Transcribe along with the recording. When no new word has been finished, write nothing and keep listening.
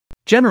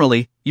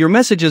Generally, your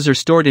messages are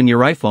stored in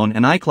your iPhone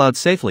and iCloud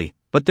safely,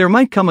 but there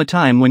might come a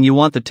time when you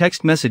want the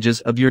text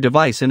messages of your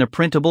device in a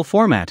printable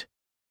format.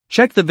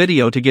 Check the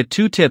video to get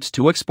 2 tips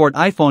to export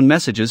iPhone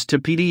messages to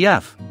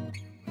PDF.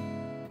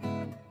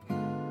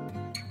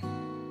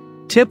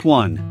 Tip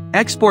 1.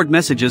 Export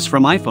messages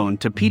from iPhone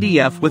to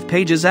PDF with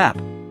Pages app.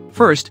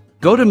 First,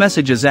 go to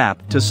Messages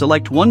app to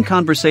select one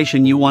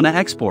conversation you want to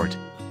export.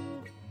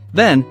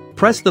 Then,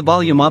 press the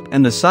volume up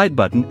and the side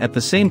button at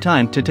the same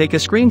time to take a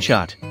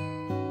screenshot.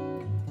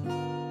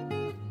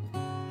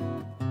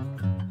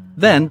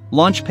 Then,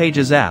 launch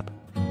Pages app.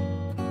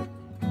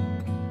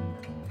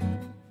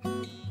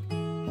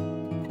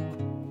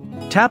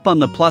 Tap on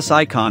the plus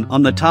icon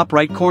on the top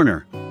right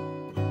corner.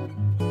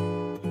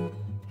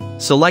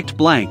 Select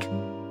blank.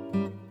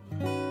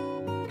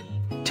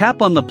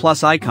 Tap on the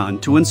plus icon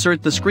to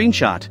insert the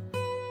screenshot.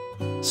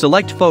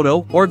 Select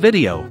photo or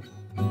video.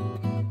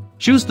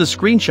 Choose the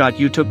screenshot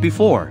you took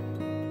before.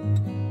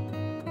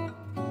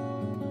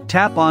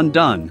 Tap on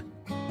Done.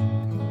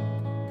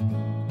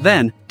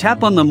 Then,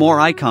 tap on the More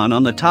icon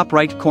on the top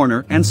right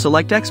corner and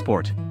select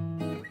Export.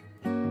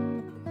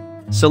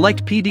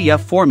 Select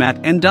PDF format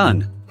and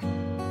Done.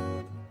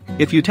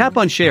 If you tap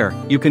on Share,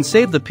 you can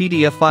save the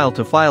PDF file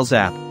to Files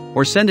app,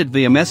 or send it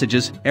via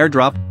Messages,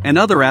 AirDrop, and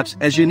other apps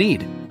as you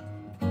need.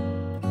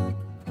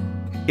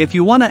 If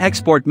you want to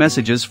export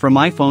messages from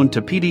iPhone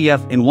to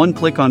PDF in one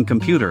click on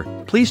computer,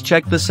 please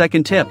check the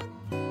second tip.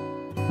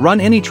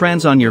 Run any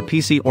trans on your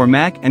PC or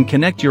Mac and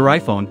connect your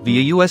iPhone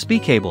via USB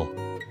cable.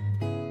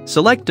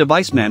 Select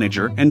Device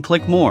Manager and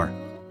click More.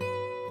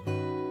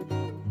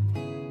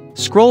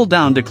 Scroll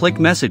down to click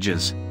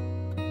Messages.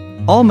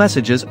 All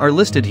messages are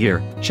listed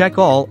here, check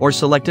all or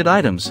selected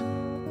items.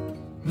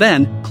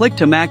 Then, click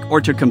to Mac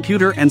or to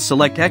computer and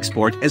select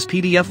Export as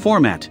PDF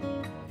format.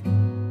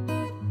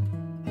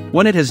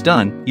 When it is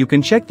done, you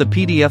can check the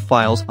PDF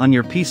files on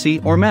your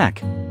PC or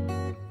Mac.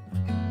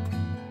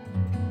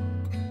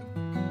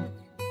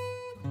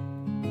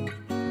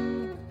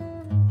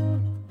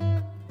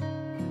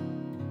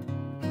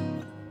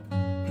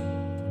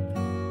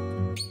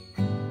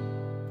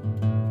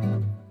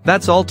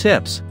 That's all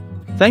tips.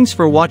 Thanks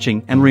for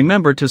watching and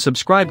remember to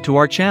subscribe to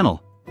our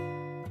channel.